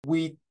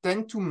we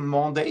tend to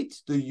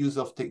mandate the use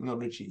of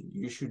technology.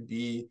 You should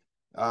be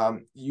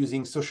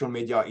using social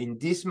media in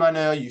this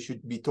manner. You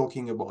should be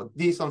talking about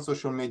this on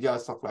social media,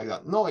 stuff like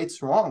that. No,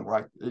 it's wrong,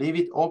 right? Leave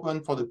it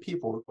open for the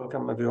people.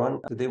 Welcome, everyone.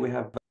 Today we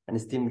have an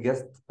esteemed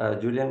guest,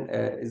 Julian.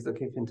 Is it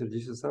okay if you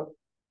introduce yourself?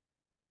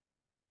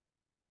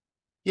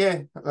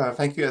 Yeah,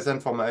 thank you, Hassan,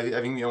 for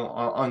having me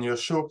on your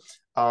show.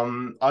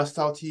 I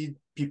started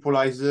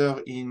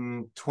Peoplelyzer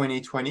in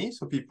 2020,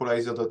 so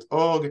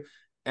peoplelyzer.org,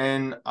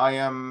 and I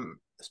am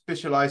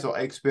specialized or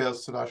expert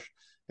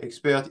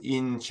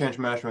in change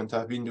management.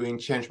 I've been doing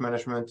change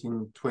management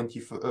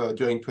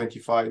during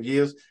 25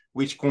 years,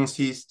 which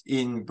consists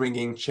in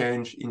bringing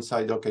change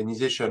inside the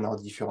organization or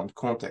different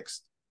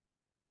contexts.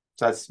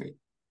 That's me.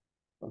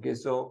 Okay,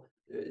 so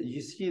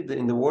you see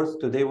in the world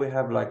today we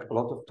have like a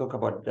lot of talk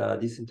about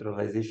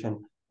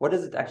decentralization. What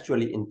does it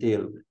actually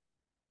entail?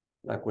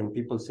 Like when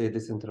people say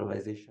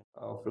decentralization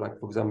of, like,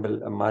 for example,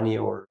 money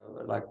or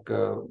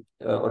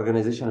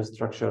organizational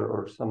structure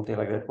or something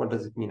like that, what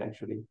does it mean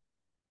actually?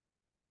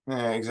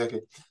 Yeah,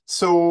 exactly.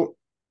 So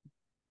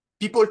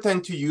people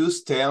tend to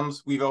use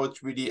terms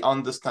without really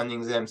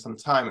understanding them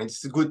sometimes.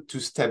 It's good to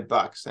step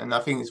back. And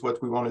I think it's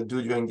what we want to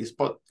do during this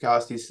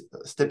podcast is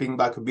stepping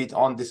back a bit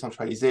on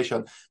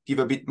decentralization, give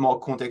a bit more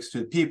context to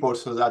the people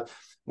so that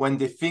when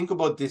they think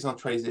about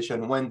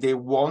decentralization, when they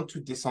want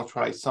to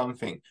decentralize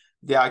something,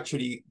 they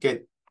actually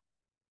get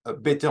a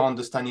better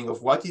understanding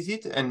of what is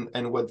it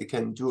and what they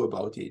can do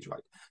about it,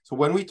 right? So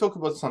when we talk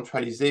about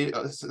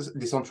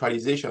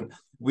decentralization,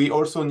 we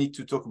also need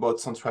to talk about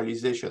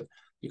centralization.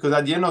 Because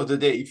at the end of the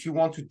day, if you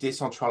want to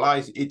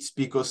decentralize, it's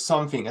because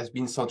something has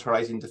been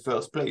centralized in the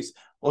first place.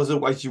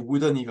 Otherwise, you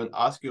wouldn't even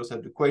ask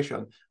yourself the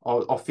question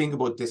or think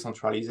about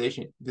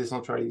decentralizing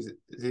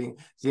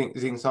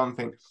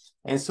something.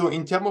 And so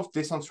in terms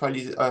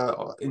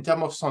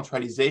of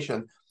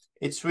centralization,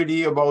 it's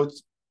really about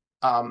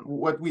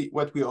what we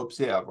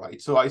observe,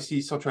 right? So I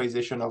see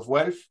centralization of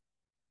wealth,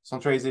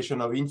 centralization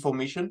of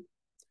information,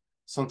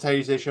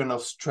 centralization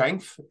of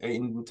strength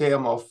in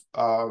terms of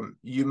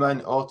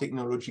human or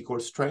technological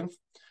strength,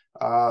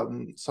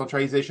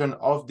 centralization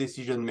of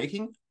decision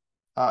making,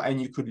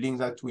 and you could link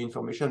that to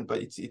information,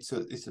 but it's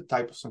a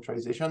type of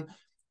centralization,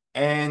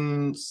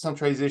 and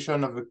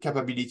centralization of the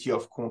capability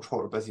of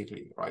control,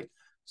 basically, right?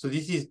 So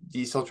this is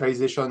the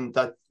centralization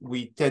that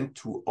we tend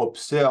to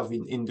observe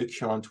in the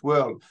current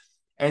world.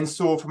 And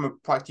so from a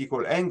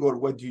practical angle,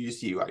 what do you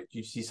see, right?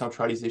 You see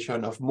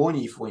centralization of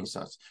money, for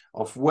instance,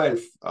 of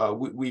wealth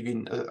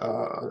within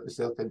a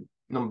certain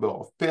number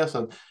of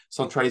persons,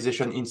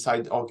 centralization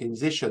inside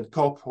organization,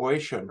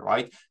 corporation,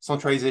 right?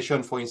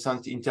 Centralization, for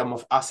instance, in terms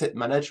of asset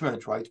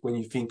management, right? When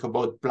you think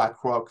about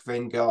BlackRock,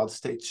 Vanguard,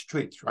 State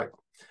Street, right?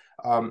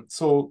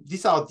 So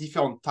these are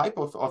different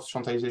types of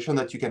centralization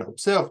that you can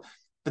observe,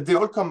 but they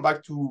all come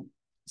back to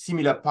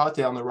similar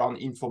pattern around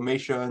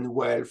information,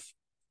 wealth,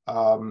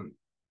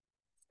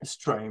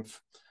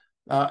 strength.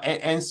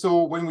 And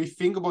so when we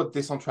think about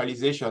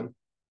decentralization,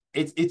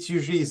 it's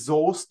usually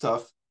those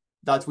stuff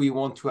that we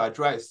want to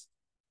address.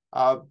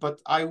 But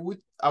I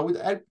would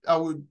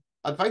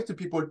advise the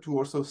people to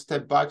also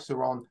step back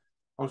around.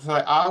 Also,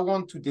 like, I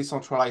want to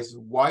decentralize.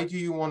 Why do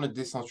you want to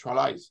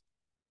decentralize?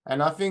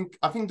 And I think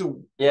I mean,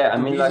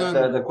 reason...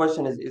 like the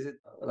question is it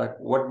like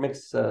what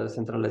makes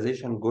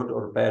centralization good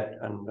or bad,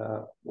 and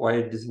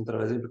why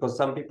decentralization? Because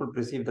some people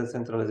perceive that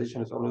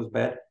centralization is always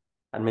bad,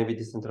 and maybe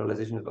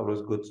decentralization is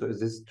always good. So is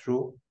this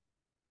true?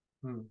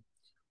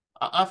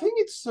 I think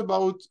it's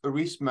about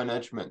risk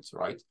management,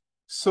 right?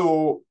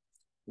 So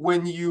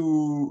when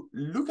you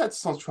look at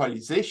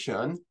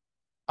centralization,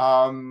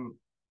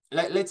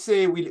 let's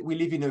say we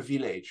live in a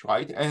village,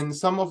 right? And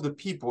some of the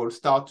people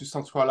start to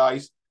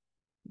centralize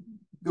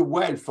the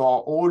wealth or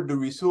all the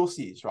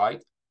resources,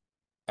 right?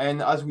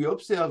 And as we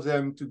observe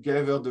them to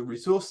gather the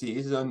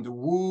resources and the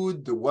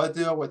wood, the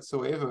water,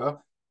 whatsoever,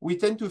 we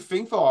tend to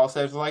think for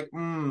ourselves like,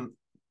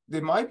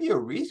 there might be a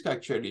risk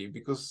actually,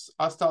 because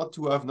I start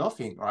to have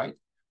nothing, right?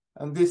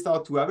 And they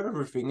start to have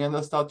everything and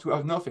I start to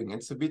have nothing.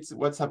 It's a bit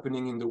what's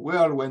happening in the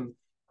world when,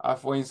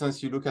 for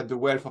instance, you look at the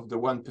wealth of the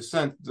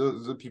 1%,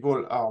 the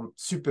people are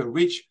super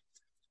rich,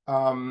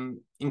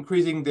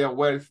 increasing their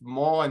wealth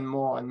more and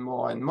more and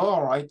more and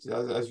more, right?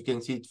 As you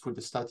can see it through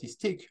the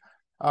statistic.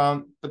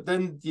 But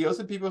then the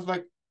other people are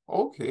like,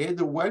 okay,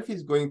 the wealth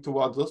is going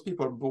towards those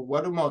people, but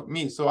what about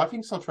me? So I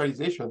think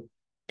centralization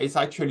is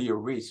actually a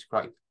risk,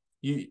 right?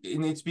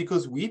 And it's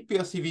because we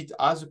perceive it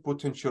as a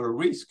potential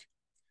risk,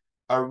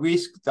 a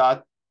risk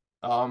that,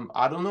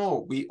 I don't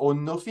know, we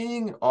own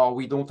nothing or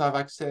we don't have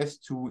access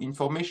to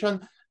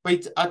information.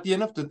 But at the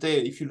end of the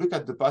day, if you look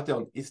at the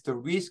pattern, it's the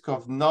risk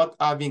of not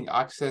having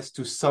access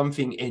to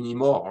something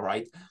anymore,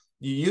 right?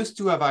 You used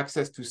to have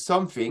access to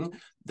something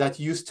that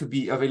used to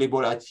be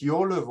available at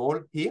your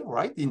level here,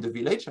 right? In the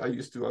village, I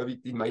used to have it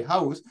in my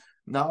house.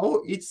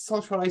 Now it's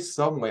centralized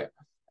somewhere.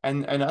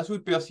 And as we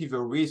perceive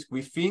a risk,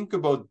 we think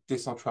about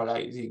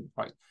decentralizing,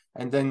 right?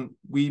 And then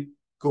we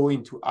go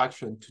into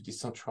action to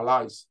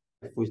decentralize.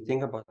 If we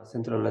think about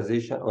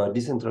centralization or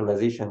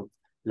decentralization,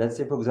 let's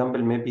say, for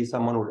example, maybe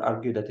someone would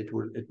argue that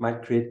it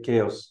might create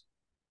chaos.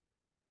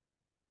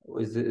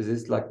 Is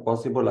this like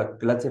possible?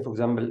 Like, let's say, for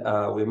example,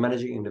 we're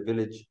managing in the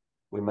village,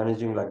 we're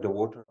managing like the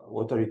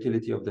water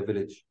utility of the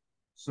village.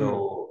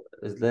 So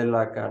is there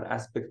like an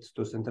aspect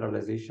to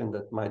centralization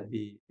that might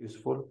be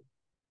useful?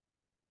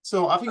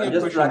 So I think I'm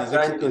your just question like is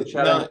trying to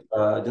challenge,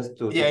 just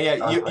to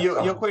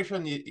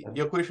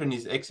your question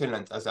is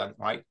excellent, Azan,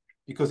 right?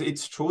 Because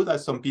it's true that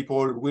some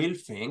people will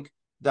think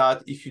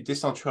that if you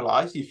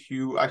decentralize, if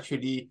you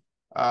actually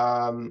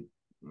kind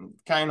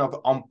of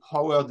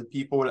empower the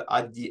people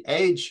at the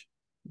edge,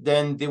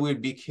 then there will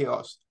be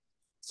chaos.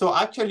 So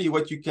actually,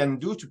 what you can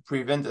do to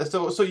prevent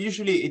so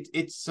usually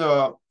it's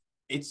a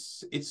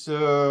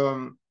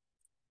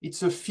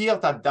fear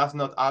that does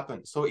not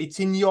happen. So it's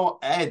in your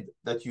head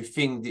that you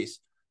think this.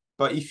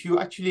 But if you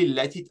actually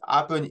let it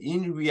happen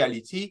in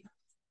reality,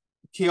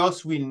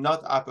 chaos will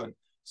not happen.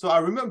 So I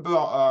remember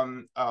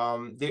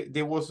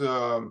there was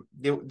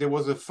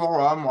a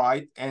forum,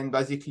 right? And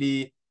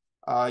basically,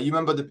 you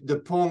remember the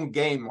Pong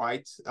game,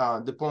 right?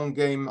 The Pong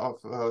game of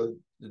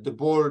the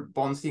ball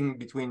bouncing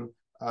between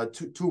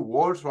two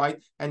walls, right?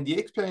 And the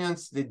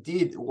experience they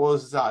did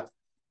was that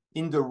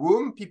in the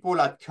room, people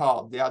had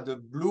card. They had the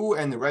blue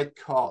and red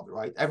card,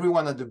 right?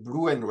 Everyone had the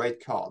blue and red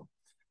card.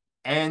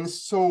 And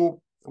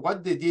so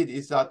what they did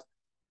is that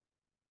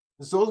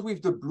those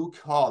with the blue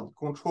card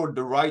control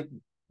the right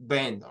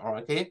band,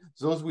 okay?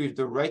 Those with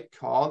the red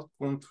card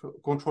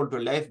control the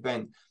left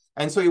band.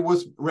 And so it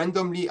was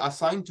randomly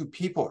assigned to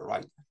people,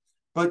 right?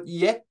 But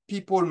yet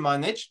people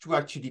managed to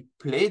actually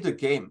play the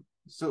game.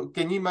 So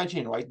can you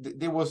imagine, right?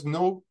 There was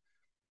no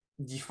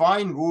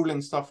defined rule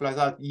and stuff like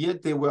that,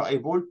 yet they were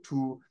able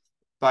to,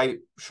 by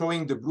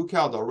showing the blue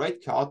card or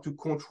red card, to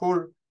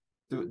control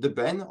the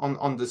band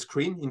on the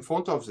screen in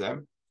front of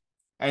them.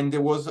 And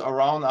there was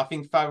around, I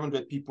think,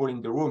 500 people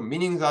in the room,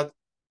 meaning that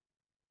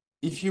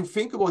if you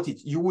think about it,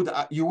 you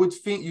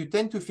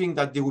tend to think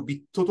that there would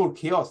be total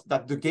chaos,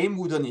 that the game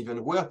wouldn't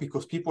even work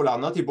because people are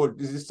not able,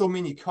 there's so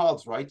many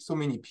cards, right? So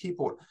many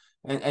people,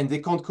 and they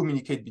can't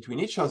communicate between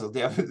each other.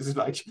 It's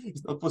like,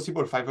 it's not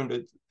possible,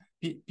 500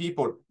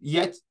 people,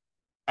 yet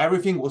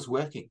everything was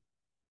working.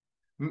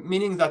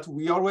 Meaning that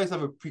we always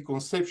have a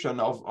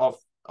preconception of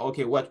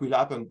okay, what will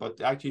happen, but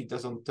actually it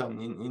doesn't turn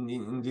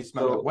in this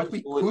manner. What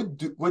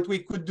we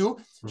could do,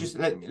 just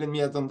let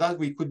me add on that,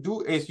 we could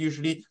do is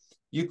usually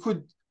you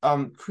could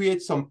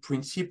create some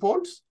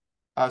principles,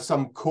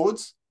 some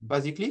codes,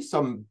 basically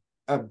some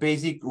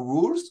basic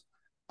rules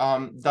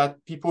that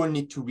people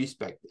need to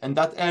respect, and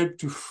that help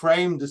to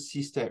frame the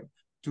system,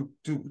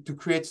 to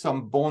create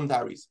some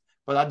boundaries.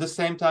 But at the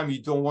same time,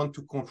 you don't want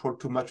to control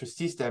too much a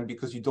system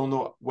because you don't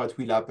know what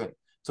will happen.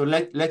 So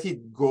let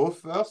it go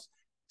first,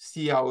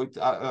 see how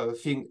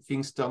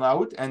things turn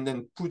out, and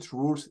then put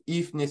rules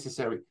if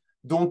necessary.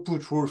 Don't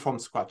put rules from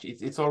scratch.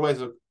 It's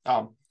always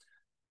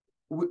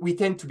we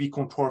tend to be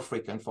control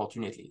freak,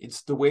 unfortunately.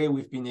 It's the way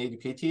we've been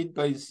educated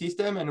by the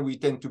system, and we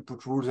tend to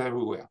put rules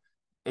everywhere.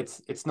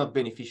 It's not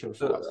beneficial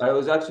for us. I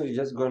was actually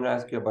just going to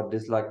ask you about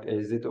this. Like,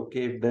 is it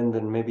okay if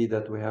then maybe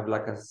that we have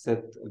like a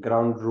set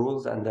ground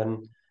rules and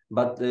then,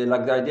 but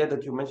like the idea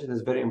that you mentioned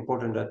is very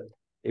important, that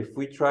if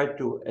we try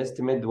to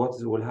estimate what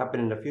will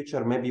happen in the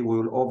future, maybe we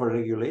will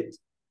over-regulate.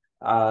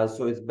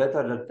 So it's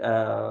better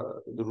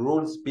that the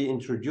rules be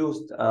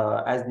introduced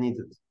as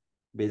needed,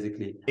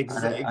 basically.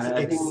 And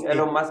I think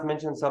Elon Musk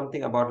mentioned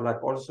something about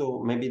like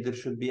also maybe there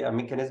should be a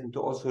mechanism to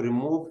also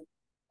remove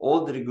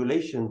all the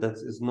regulation that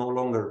is no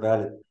longer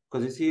valid.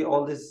 Because you see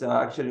all this,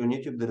 actually on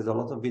YouTube, there is a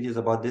lot of videos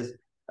about this,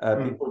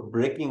 people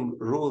breaking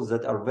rules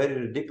that are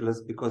very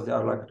ridiculous because they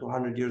are like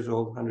 200 years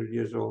old, 100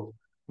 years old.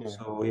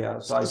 Yeah.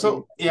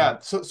 So yeah,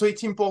 so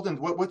it's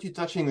important. What you're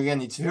touching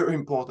again, it's very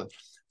important.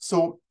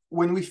 So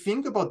when we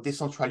think about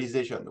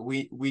decentralization,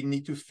 we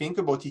need to think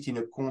about it in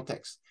a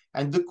context,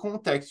 and the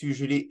context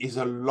usually is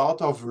a lot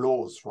of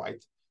laws,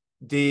 right?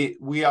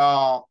 We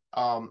are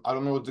I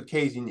don't know the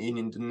case in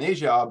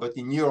Indonesia, but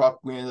in Europe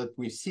we end up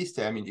with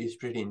system,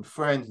 especially in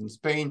France, in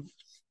Spain,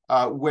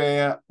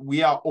 where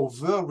we are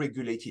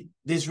over-regulated.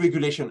 There's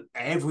regulation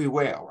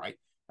everywhere, right?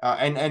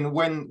 And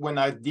when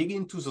I dig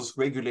into those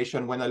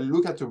regulation, when I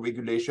look at the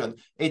regulation,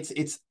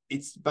 it's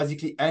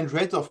basically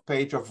hundreds of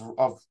pages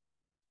of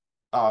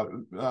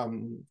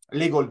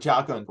legal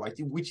jargon, right?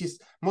 Which is,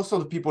 most of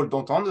the people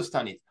don't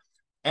understand it.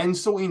 And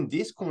so in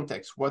this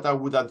context, what I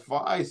would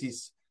advise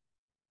is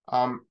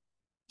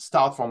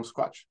start from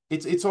scratch.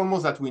 It's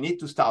almost that we need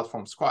to start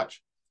from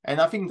scratch. And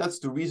I think that's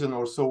the reason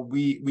also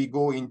we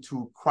go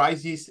into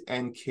crisis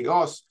and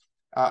chaos.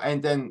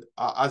 And then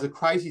as a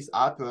crisis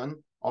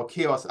happen, or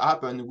chaos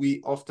happen,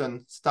 we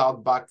often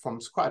start back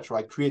from scratch,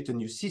 right? Create a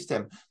new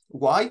system.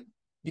 Why?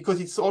 Because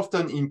it's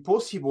often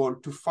impossible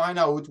to find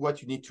out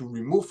what you need to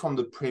remove from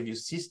the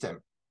previous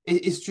system.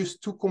 It's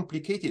just too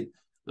complicated.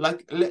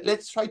 Like,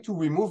 let's try to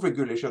remove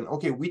regulation.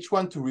 Okay, which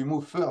one to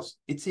remove first?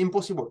 It's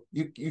impossible.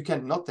 You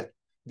cannot tell,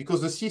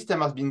 because the system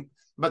has been,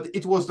 but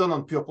it was done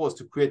on purpose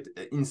to create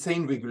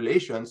insane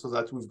regulation so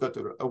that we've got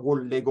a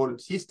whole legal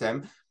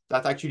system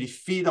that actually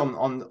feed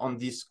on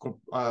this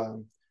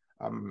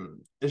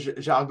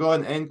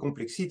jargon and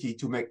complexity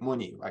to make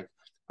money, right?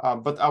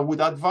 But I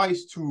would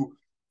advise to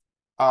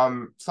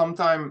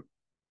sometime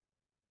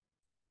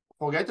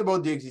forget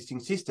about the existing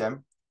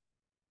system,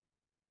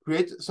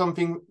 create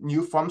something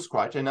new from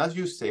scratch, and as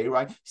you say,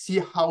 right, see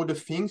how the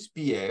things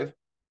behave,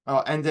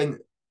 and then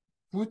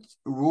put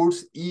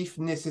rules if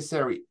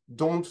necessary.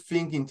 Don't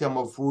think in terms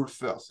of rules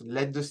first.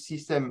 Let the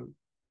system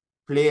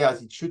play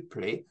as it should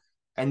play,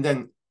 and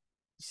then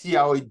see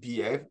how it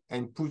behaves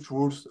and put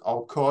rules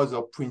or codes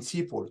or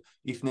principles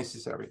if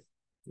necessary.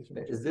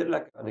 Is there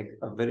like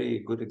a very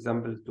good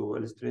example to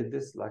illustrate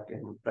this, like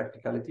in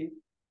practicality,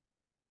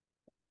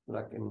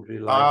 like in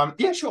real life?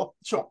 Yeah, sure.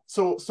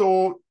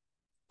 So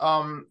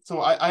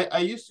I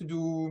used to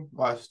do,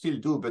 well, I still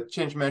do, but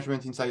change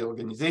management inside the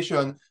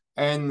organization.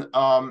 And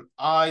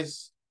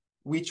as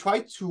we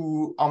try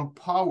to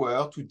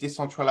empower to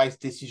decentralize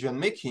decision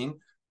making.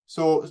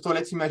 So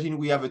let's imagine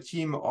we have a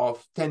team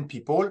of 10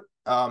 people,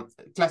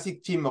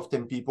 classic team of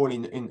 10 people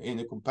in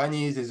a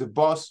company. There's a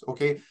boss,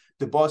 okay?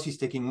 The boss is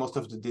taking most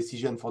of the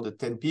decision for the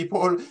 10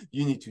 people.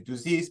 You need to do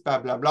this, blah,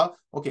 blah, blah.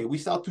 Okay, we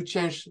start to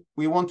change.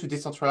 We want to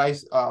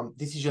decentralize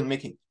decision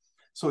making.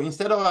 So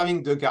instead of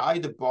having the guy,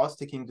 the boss,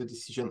 taking the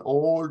decision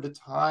all the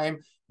time,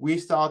 we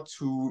start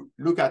to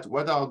look at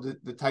what are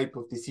the type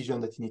of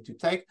decision that you need to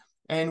take.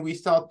 And we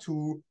start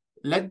to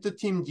let the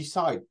team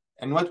decide.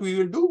 And what we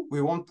will do,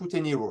 we won't put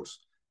any rules.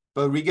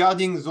 But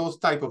regarding those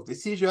type of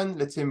decision,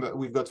 let's say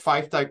we've got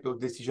 5 types of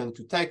decision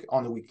to take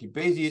on a weekly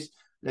basis.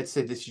 Let's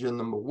say decision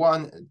number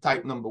 1,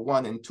 type number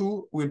 1 and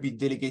 2 will be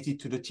delegated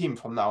to the team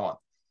from now on.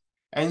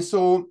 And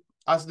so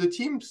as the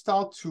team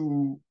start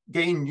to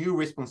gain new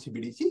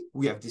responsibility,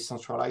 we have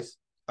decentralized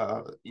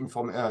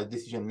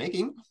decision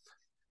making.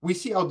 We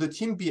see how the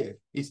team behave.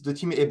 Is the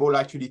team able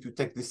actually to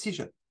take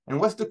decision? And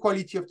what's the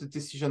quality of the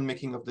decision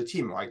making of the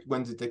team, right?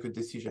 When they take a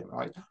decision,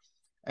 right?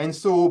 And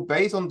so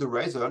based on the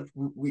result,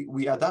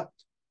 we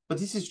adapt. But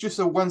this is just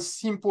one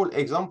simple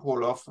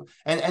example of,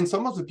 and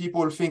some of the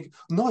people think,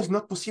 no, it's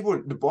not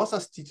possible. The boss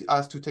has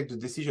to take the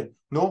decision.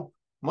 No,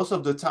 most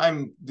of the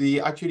time,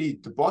 the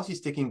boss is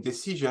taking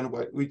decisions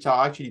which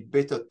are actually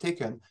better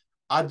taken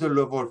at the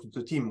level of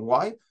the team.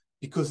 Why?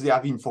 Because they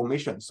have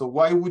information. So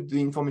why would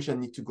the information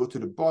need to go to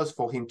the boss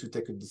for him to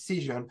take a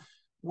decision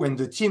when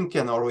the team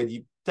can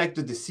already take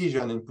the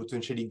decision and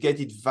potentially get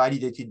it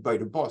validated by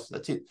the boss?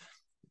 That's it.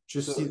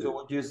 So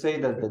would you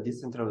say that the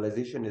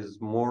decentralization is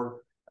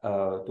more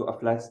to a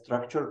flat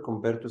structure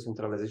compared to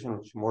centralization,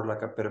 which is more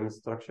like a pyramid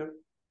structure?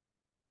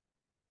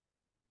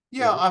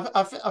 Yeah,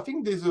 I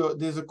think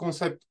there's a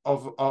concept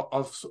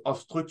of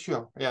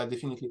structure. Yeah,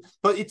 definitely.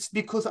 But it's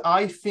because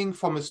I think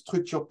from a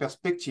structure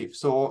perspective.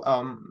 So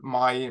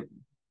my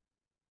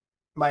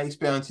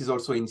experience is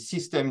also in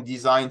system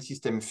design,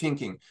 system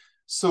thinking.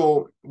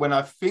 So when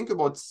I think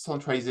about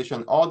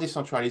centralization or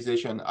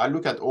decentralization, I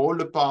look at all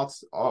the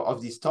parts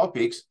of these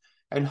topics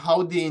and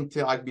how they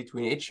interact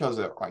between each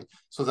other, right?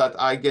 So that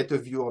I get a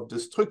view of the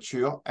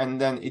structure, and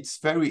then it's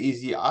very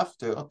easy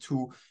after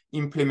to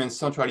implement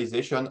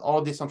centralization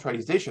or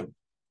decentralization.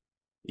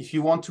 If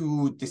you want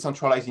to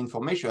decentralize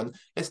information,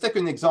 let's take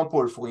an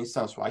example, for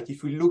instance, right?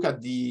 If we look at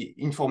the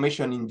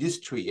information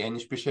industry, and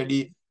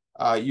especially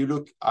you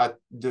look at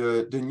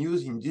the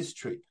news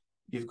industry,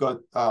 you've got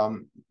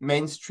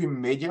mainstream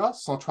media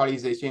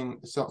centralizing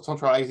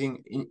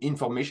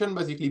information,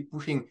 basically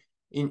pushing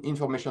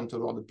information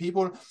to other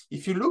people.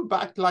 If you look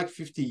back like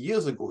 50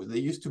 years ago, there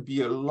used to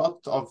be a lot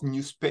of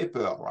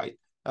newspaper, right?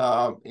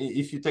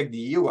 If you take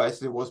the US,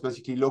 there was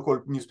basically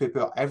local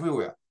newspaper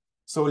everywhere.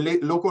 So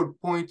local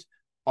point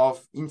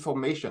of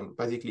information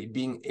basically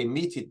being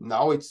emitted.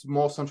 Now it's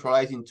more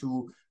centralized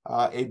into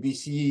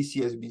ABC,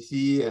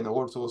 CSBC, and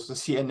also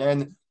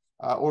CNN,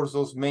 all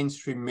those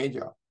mainstream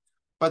media.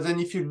 But then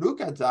if you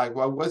look at that,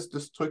 well, what's the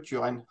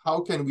structure and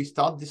how can we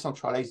start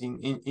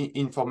decentralizing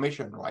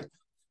information, right?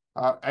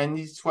 And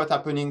it's what's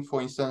happening,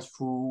 for instance,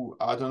 through,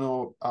 I don't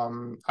know,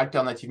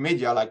 alternative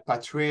media like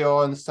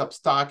Patreon,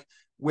 Substack,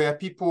 where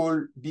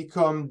people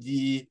become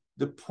the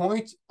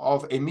point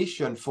of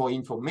emission for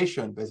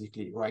information,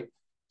 basically, right?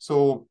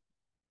 So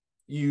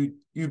you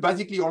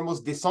basically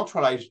almost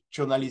decentralize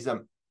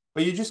journalism,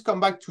 but you just come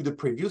back to the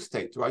previous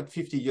state, right?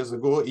 50 years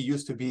ago, it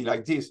used to be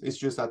like this. It's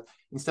just that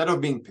instead of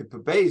being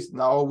paper-based,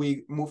 now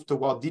we move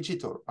toward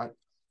digital, right?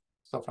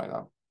 Stuff like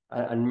that.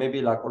 And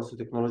maybe like also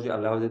technology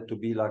allows it to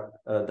be like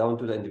down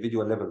to the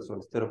individual level. So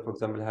instead of, for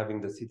example,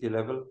 having the city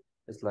level,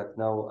 it's like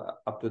now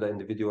up to the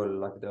individual,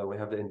 like we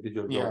have the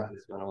individual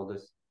journalists and all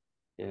this.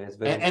 Yeah, it's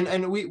very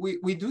and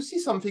we do see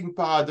something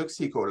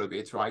paradoxical a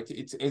bit, right?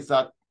 It's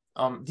that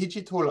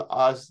digital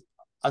as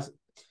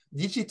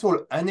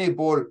digital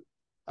enable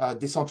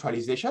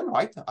decentralization,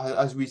 right?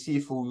 As we see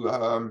through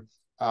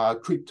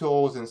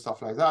cryptos and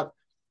stuff like that.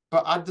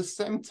 But at the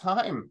same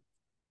time,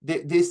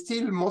 there's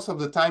still most of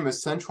the time a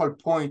central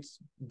point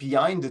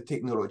behind the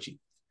technology.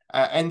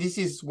 And this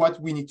is what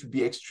we need to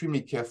be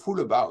extremely careful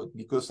about,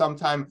 because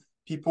sometimes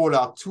people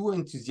are too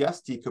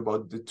enthusiastic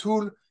about the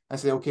tool and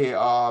say, okay,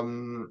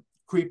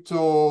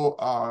 crypto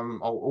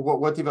or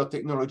whatever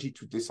technology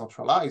to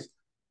decentralize.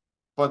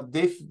 but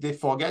they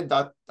forget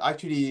that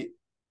actually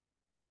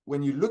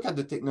when you look at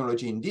the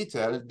technology in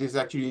detail, there's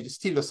actually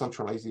still a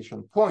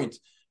centralization point.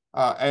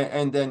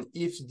 And then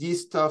if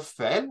this stuff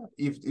fail,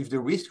 if the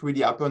risk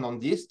really happen on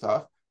this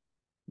stuff,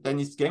 then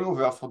it's game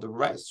over for the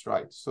rest,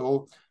 right?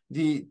 So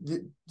the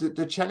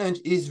challenge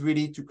is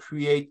really to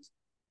create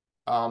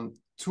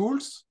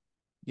tools,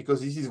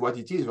 because this is what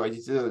it is, right?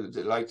 It's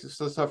like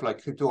stuff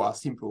like crypto are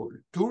simple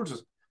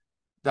tools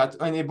that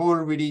enable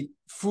really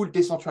full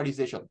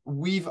decentralization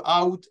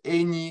without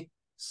any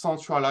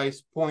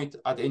centralized point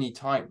at any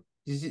time.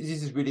 This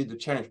is really the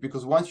challenge,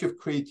 because once you've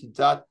created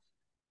that,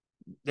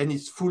 then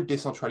it's full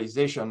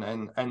decentralization,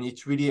 and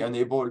it's really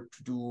enabled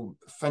to do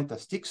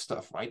fantastic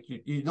stuff, right?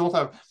 You don't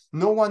have,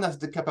 no one has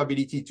the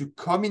capability to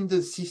come in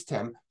the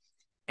system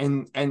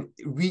and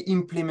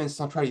re-implement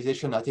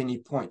centralization at any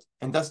point.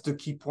 And that's the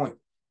key point.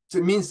 So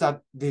it means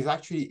that there's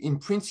actually, in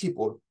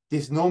principle,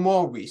 there's no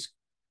more risk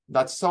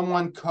that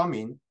someone come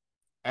in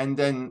and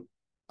then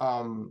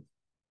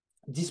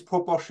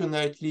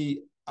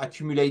disproportionately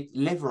accumulate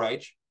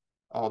leverage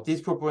or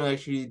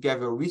disproportionately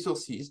gather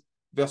resources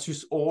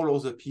versus all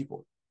other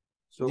people.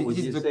 So would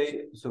you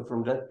say, so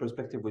from that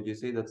perspective, would you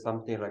say that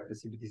something like the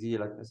CBDC,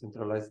 like the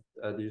centralized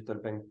digital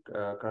bank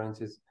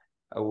currencies,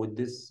 would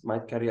this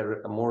might carry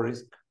a more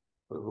risk,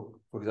 for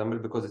example,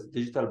 because it's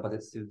digital, but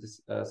it's still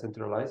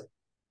centralized?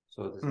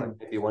 So there's like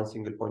maybe one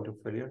single point of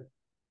failure?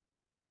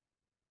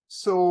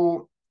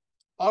 So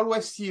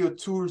always see a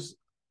tool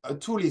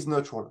is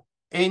neutral.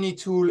 Any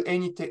tool,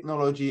 any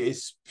technology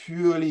is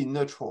purely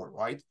neutral,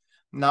 right?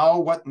 Now,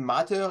 what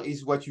matters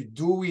is what you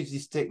do with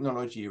this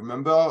technology.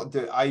 Remember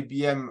the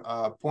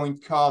IBM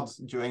point cards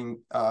during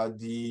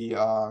the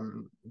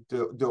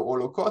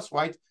Holocaust,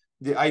 right?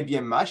 The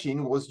IBM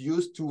machine was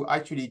used to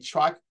actually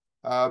track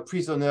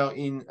prisoner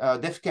in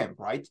death camp,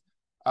 right?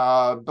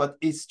 But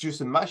it's just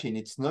a machine,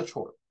 it's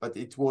neutral, but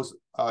it was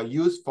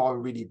used for a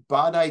really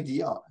bad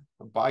idea,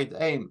 a bad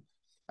aim.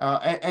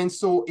 And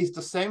so it's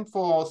the same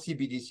for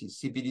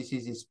CBDCs.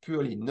 CBDCs is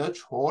purely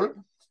neutral.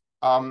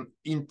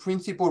 In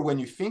principle, when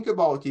you think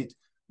about it,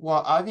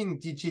 well, having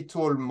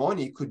digital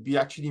money could be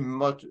actually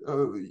much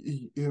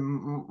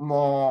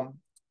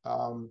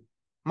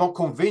more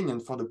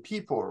convenient for the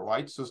people,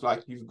 right? So it's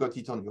like you've got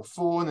it on your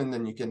phone and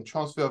then you can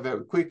transfer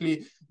very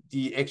quickly.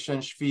 The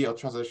exchange fee or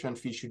transaction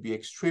fee should be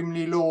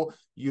extremely low.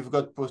 You've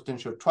got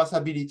potential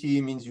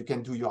traceability, means you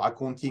can do your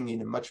accounting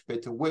in a much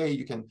better way.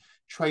 You can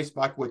trace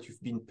back what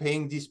you've been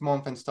paying this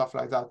month and stuff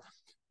like that.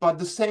 But at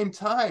the same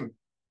time,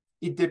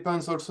 it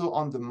depends also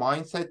on the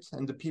mindset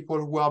and the people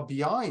who are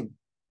behind.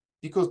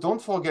 Because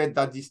don't forget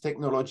that this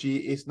technology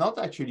is not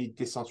actually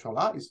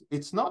decentralized.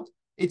 It's not.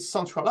 It's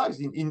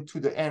centralized into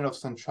the hand of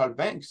central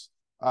banks.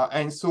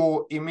 And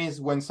so it means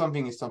when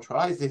something is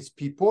centralized, there's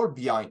people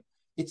behind.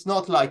 It's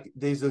not like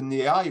there's an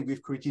AI,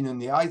 we've created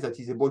an AI that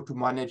is able to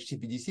manage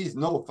CBDCs.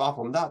 No, far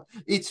from that.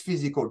 It's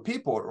physical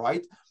people,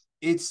 right?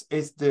 It's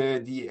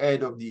the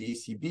head of the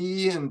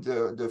ECB and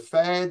the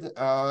Fed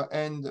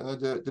and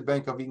the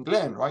Bank of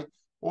England, right?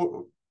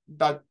 Or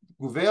that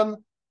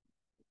govern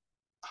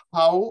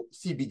how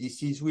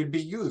CBDCs will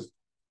be used.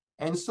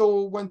 And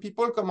so when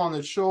people come on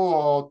a show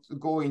or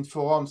go in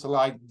forums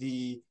like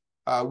the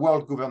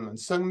World Government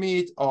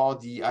Summit or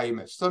the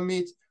IMF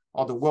Summit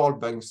or the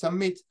World Bank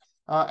Summit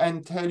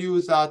and tell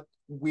you that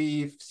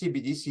with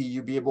CBDC,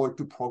 you'll be able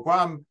to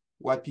program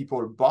what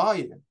people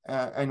buy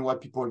and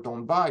what people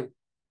don't buy,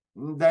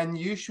 then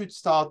you should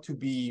start to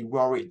be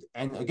worried.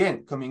 And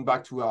again, coming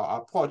back to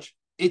our approach,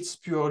 it's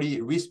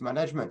purely risk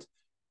management.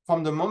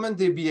 From the moment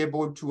they be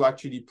able to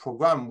actually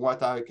program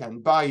what I can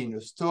buy in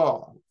a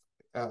store,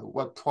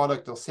 what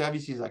product or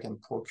services I can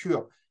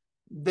procure,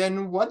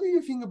 then what do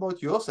you think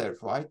about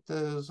yourself, right?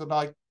 So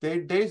like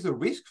there's a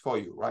risk for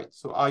you, right?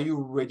 So are you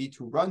ready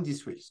to run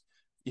this risk?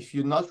 If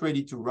you're not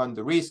ready to run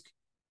the risk,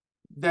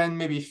 then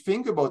maybe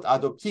think about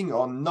adopting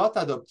or not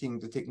adopting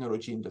the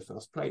technology in the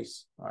first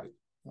place, right?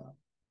 Yeah.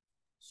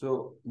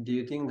 So do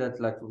you think that,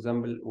 like, for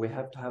example, we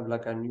have to have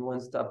like a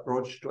nuanced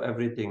approach to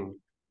everything?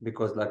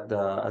 Because like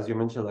as you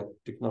mentioned, like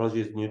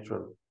technology is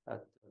neutral at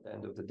the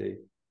end of the day.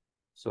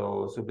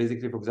 So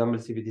basically, for example,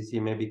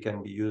 CBDC maybe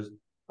can be used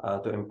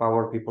to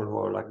empower people who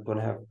are like don't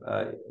have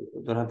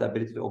the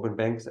ability to open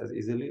banks as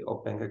easily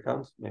or bank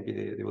accounts. Maybe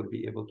they will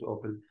be able to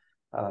open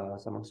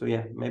some. So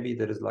yeah, maybe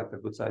there is like a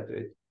good side to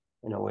it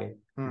in a way.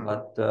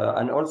 But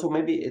and also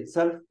maybe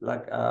itself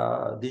like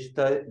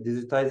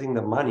digitizing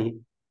the money,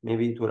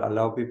 maybe it will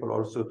allow people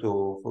also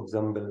to, for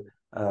example,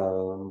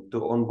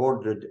 to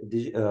onboard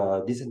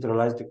the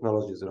decentralized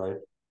technologies, right?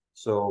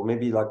 So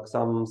maybe like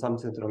some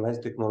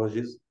centralized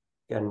technologies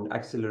can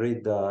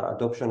accelerate the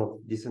adoption of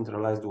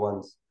decentralized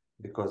ones,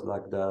 because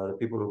like the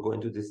people who go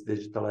into this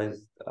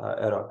digitalized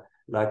era,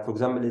 like for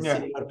example, it's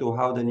similar to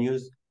how the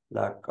news,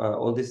 like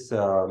all this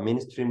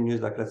mainstream news,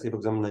 like let's say for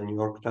example the New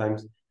York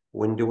Times,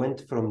 when they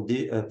went from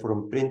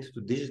print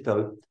to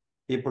digital,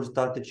 people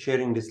started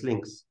sharing these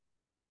links.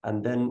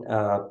 And then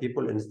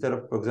people, instead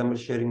of, for example,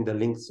 sharing the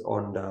links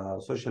on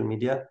the social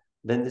media,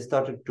 then they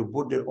started to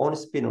put their own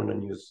spin on the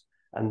news.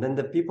 And then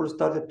the people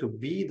started to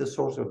be the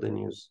source of the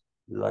news,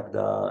 like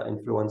the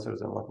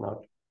influencers and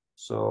whatnot.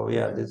 So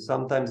yeah, there's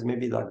sometimes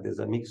maybe like there's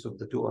a mix of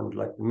the two, and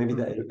like maybe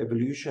the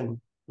evolution,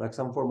 like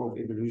some form of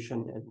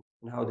evolution and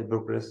how they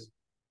progress.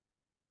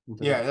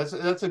 Yeah,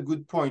 that's a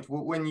good point.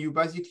 When you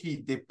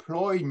basically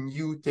deploy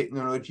new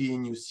technology,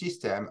 new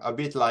system, a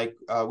bit like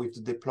with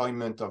the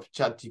deployment of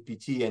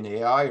ChatGPT and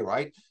AI,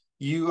 right?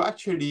 You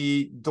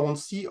actually don't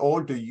see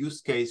all the use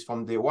case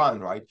from day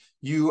one, right?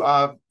 You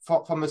have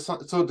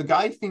so the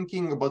guy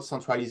thinking about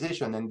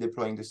centralization and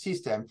deploying the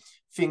system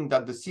think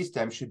that the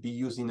system should be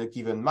used in a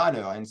given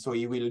manner, and so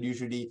he will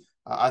usually,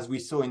 as we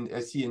saw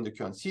see in the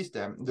current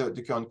system,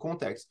 the current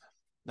context,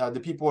 the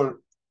people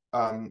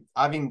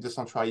having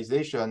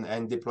decentralization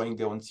and deploying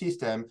their own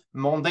system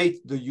mandate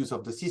the use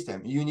of the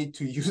system. You need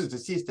to use the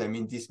system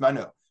in this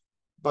manner.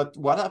 But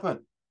what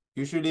happened?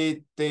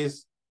 Usually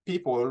there's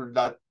people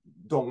that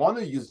don't want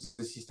to use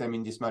the system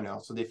in this manner.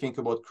 So they think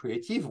about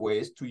creative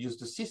ways to use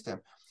the system.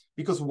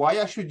 Because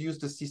why I should use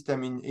the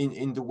system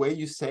in the way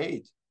you say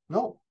it?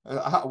 No,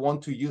 I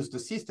want to use the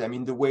system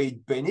in the way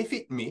it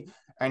benefits me,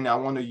 and I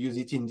want to use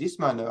it in this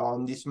manner or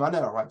in this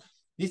manner, right?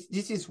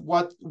 This is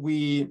where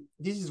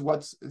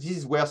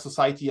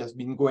society has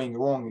been going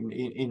wrong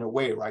in a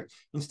way, right?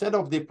 Instead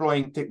of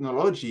deploying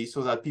technology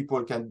so that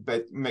people can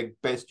make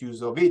best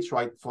use of it,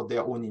 right, for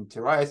their own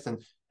interest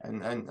and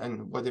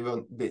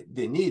whatever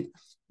they need,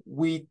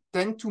 we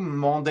tend to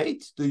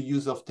mandate the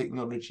use of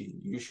technology.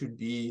 You should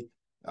be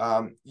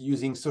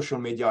using social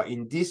media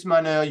in this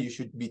manner. You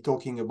should be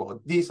talking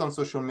about this on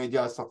social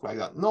media, stuff like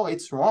that. No,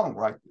 it's wrong,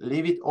 right?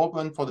 Leave it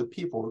open for the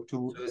people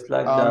to. So it's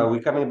like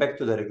we're coming back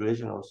to the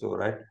regulation also,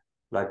 right?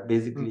 Like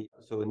basically,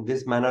 so in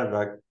this manner,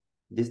 like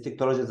these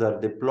technologies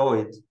are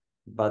deployed,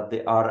 but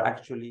they are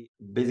actually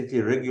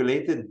basically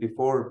regulated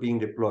before being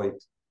deployed.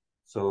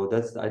 So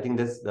I think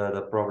that's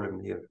the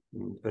problem here.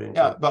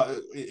 Yeah, but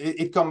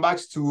it comes back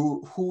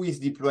to who is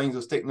deploying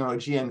those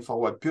technology and for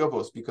what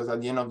purpose, because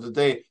at the end of the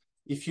day,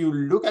 if you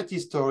look at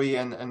history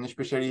and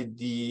especially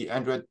the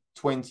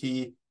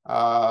 120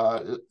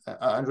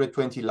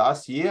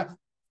 last year,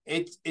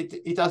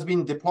 it has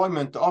been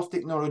deployment of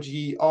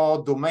technology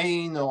or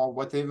domain or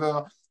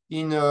whatever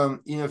in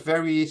a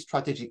very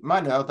strategic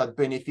manner that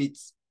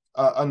benefits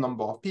a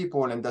number of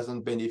people and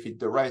doesn't benefit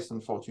the rest,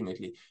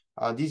 unfortunately.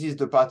 This is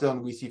the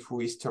pattern we see through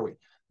history.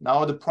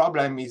 Now the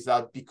problem is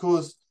that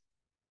because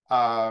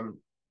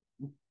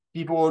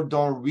people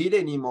don't read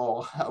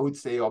anymore, I would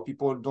say, or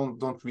people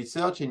don't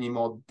research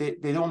anymore,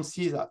 they don't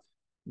see that.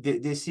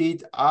 They see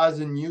it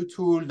as a new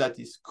tool that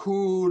is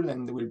cool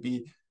and will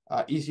be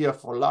easier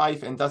for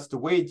life. And that's the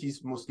way it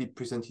is mostly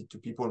presented to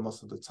people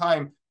most of the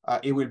time.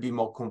 It will be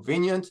more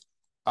convenient.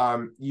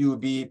 You'll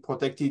be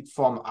protected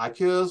from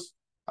hackers.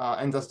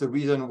 And that's the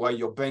reason why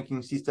your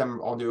banking system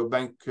or your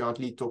bank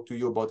currently talk to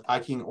you about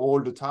hacking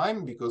all the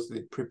time, because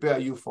they prepare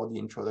you for the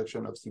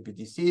introduction of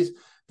CBDCs.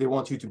 They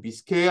want you to be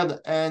scared.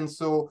 And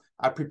so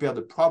I prepare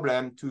the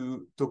problem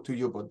to talk to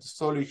you about the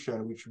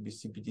solution, which will be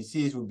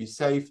CBDCs, will be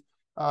safe,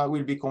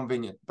 will be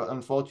convenient. But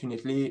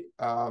unfortunately,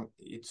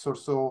 it's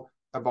also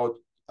about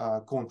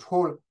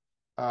control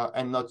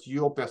and not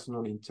your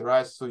personal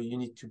interest. So you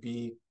need to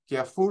be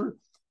careful.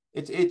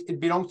 It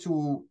belongs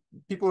to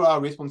people are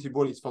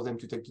responsible. It's for them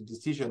to take the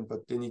decision,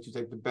 but they need to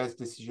take the best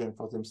decision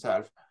for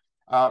themselves.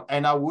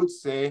 And I would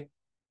say,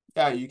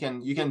 yeah, you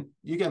can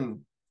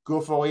go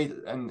for it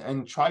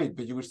and try it,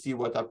 but you will see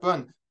what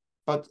happens.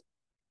 But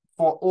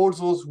for all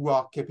those who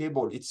are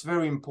capable, it's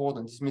very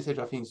important. This message,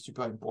 I think, is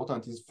super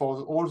important. Is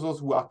for all those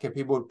who are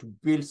capable to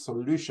build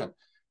solution.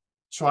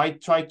 Try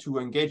to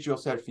engage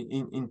yourself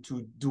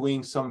into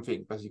doing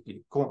something,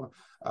 basically.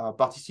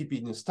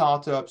 Participate in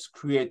startups,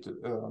 create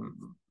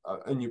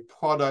a new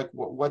product,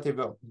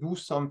 whatever, do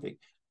something.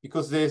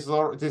 Because there's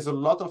a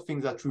lot of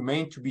things that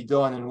remain to be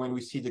done, and when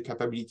we see the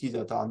capabilities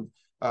that are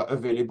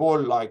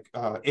available, like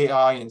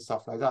AI and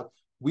stuff like that,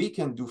 we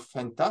can do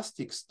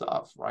fantastic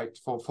stuff, right,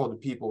 for the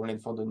people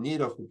and for the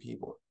need of the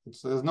people.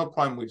 So there's no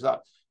problem with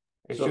that.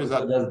 So does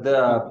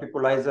the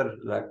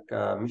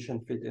Peoplelyzer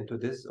mission fit into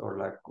this, or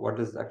like what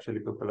is actually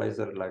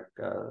Peoplelyzer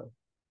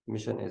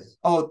mission is?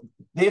 Oh,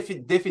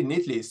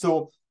 definitely.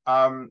 So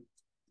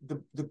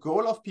the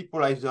goal of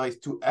Peoplelyzer is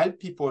to help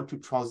people to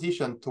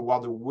transition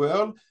toward a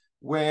world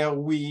where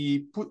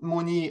we put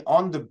money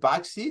on the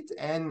back seat,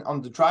 and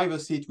on the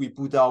driver's seat we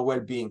put our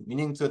well-being,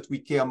 meaning that we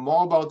care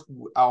more about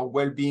our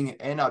well-being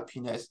and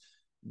happiness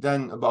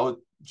than about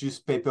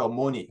just paper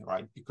money,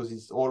 right? Because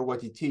it's all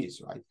what it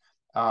is, right?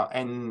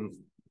 And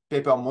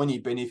paper money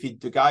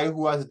benefit the guy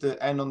who has the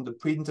hand on the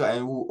printer and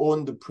who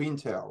own the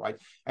printer, right?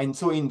 And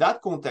so in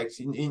that context,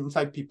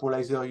 inside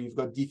Peoplelyzer, you've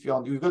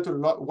got a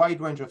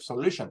wide range of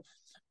solutions.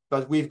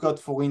 But we've got,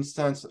 for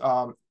instance,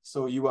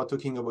 so you are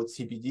talking about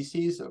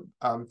CBDCs.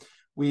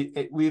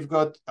 We've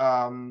got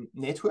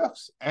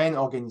networks and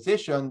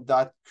organizations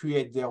that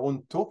create their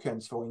own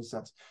tokens, for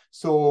instance.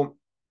 So,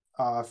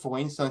 for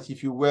instance,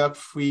 if you work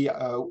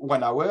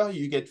 1 hour,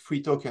 you get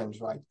 3 tokens,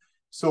 right?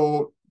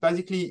 So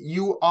basically,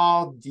 you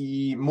are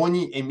the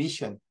money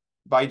emission.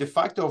 By the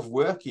fact of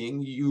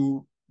working,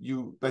 you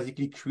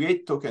basically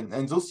create tokens,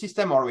 and those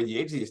systems already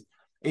exist.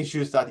 It's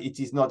just that it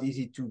is not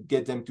easy to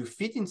get them to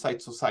fit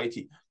inside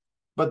society.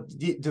 But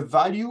the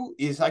value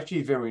is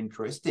actually very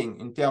interesting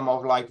in terms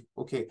of like,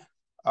 okay,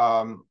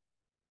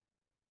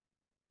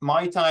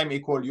 my time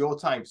equal your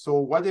time. So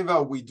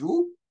whatever we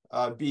do,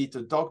 be it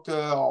a doctor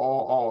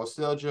or a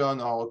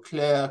surgeon or a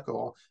clerk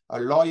or a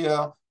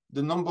lawyer,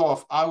 the number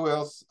of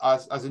hours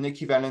as an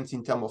equivalent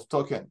in terms of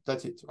token.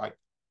 That's it, right?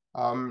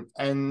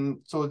 And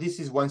so this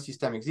is one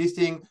system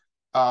existing.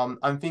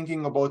 I'm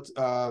thinking about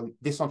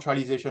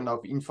decentralization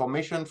of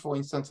information, for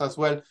instance, as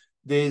well.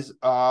 There's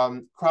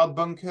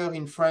Crowdbunker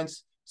in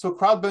France. So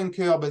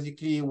Crowdbunker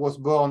basically was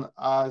born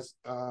as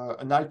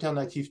an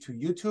alternative to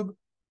YouTube.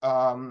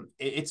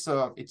 It's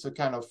a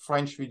kind of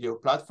French video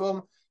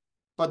platform,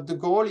 but the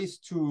goal is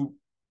to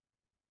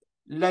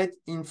let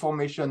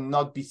information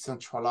not be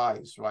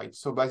centralized, right?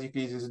 So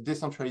basically, there's a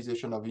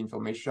decentralization of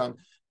information.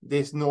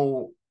 There's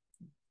no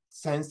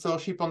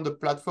censorship on the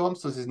platform,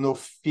 so there's no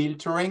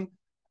filtering.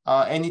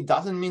 And it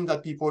doesn't mean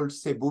that people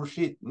say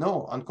bullshit.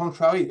 No, on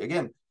contrary,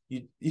 again,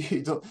 you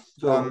don't.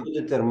 So who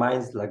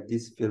determines like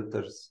these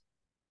filters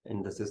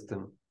in the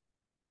system?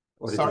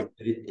 Or sorry?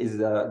 Is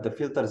the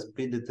filters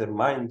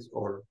predetermined,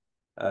 or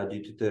do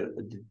you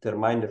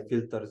determine the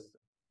filters,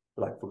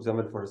 like for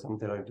example, for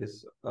something like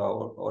this,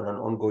 on an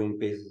ongoing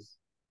basis?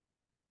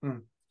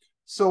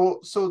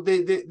 So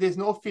there's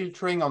no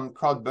filtering on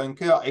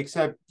Crowdbunker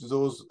except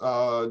those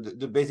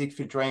the basic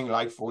filtering,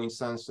 like for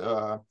instance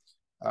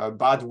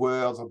bad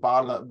words or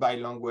bad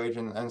language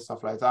and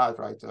stuff like that,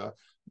 right?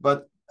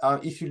 But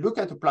if you look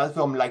at a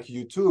platform like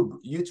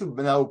YouTube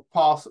now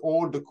parse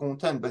all the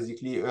content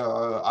basically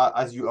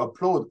as you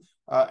upload,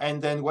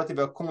 and then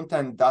whatever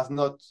content does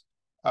not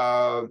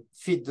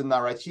fit the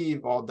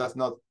narrative or it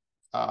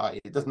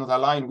does not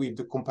align with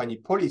the company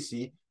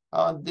policy,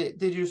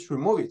 they just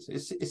remove it.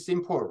 It's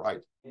simple,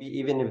 right? Maybe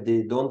even if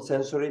they don't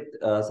censor it,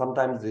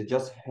 sometimes they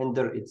just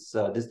hinder its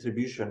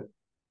distribution,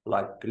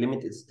 like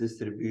limit its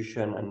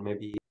distribution, and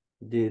maybe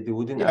they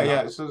wouldn't.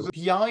 Yeah. So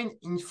behind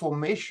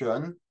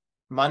information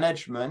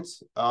management,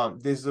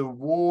 there's a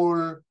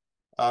whole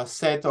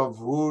set of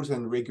rules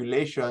and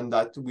regulation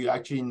that we're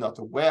actually not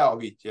aware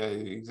of it. Yeah,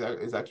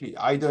 exactly.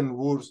 Hidden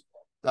rules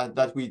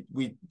that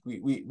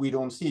we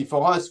don't see.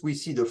 For us, we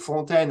see the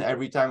front end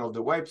every time of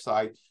the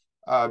website,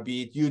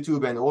 be it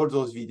YouTube and all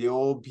those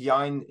videos.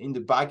 Behind in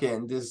the back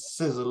end, there's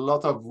a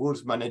lot of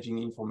rules managing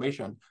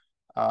information.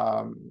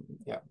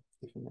 Yeah,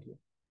 definitely.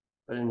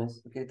 Very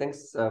nice. Okay,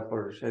 thanks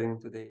for sharing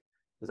today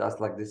with us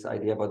like this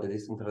idea about the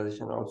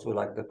decentralization, also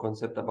like the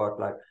concept about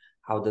like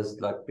how does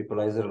like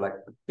Peoplelyzer like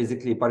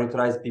basically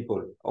prioritize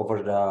people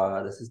over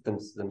the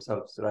systems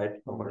themselves, right?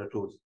 Over the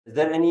tools. Is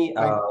there any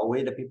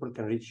way that people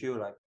can reach you?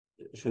 Like,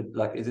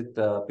 is it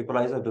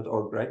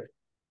peoplelyzer.org, right?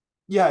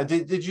 Yeah,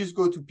 they just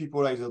go to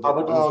peoplelyzer.org. How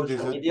about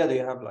social media? Do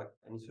you have like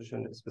any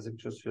specific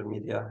social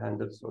media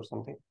handles or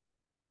something?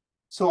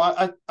 So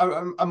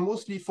I'm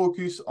mostly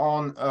focused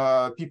on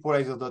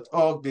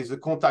peoplelyzer.org. There's a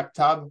contact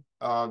tab.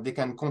 They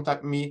can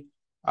contact me.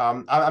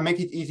 I make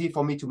it easy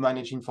for me to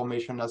manage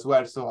information as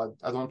well. So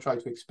I don't try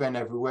to expand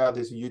everywhere.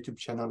 There's a YouTube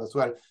channel as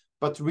well.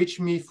 But reach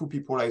me through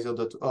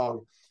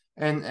peoplelyzer.org.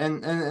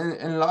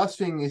 And last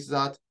thing is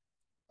that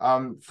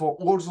for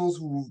all those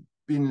who've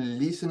been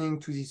listening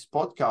to this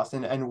podcast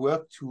and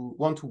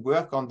want to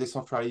work on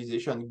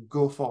decentralization,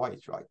 go for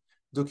it, right?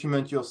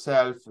 Document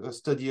yourself,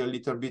 study a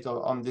little bit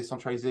on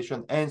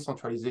decentralization and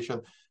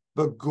centralization,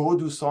 but go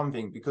do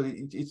something, because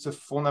it's a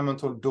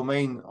fundamental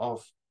domain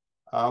of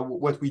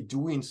what we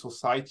do in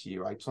society,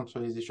 right?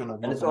 Centralization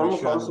of information. And it's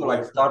almost also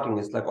like starting.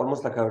 It's like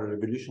almost like a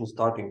revolution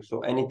starting.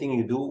 So anything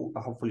you do,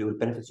 hopefully, will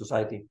benefit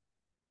society.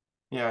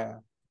 Yeah,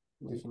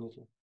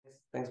 definitely.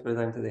 Thanks for your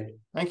time today.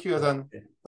 Thank you, Azan.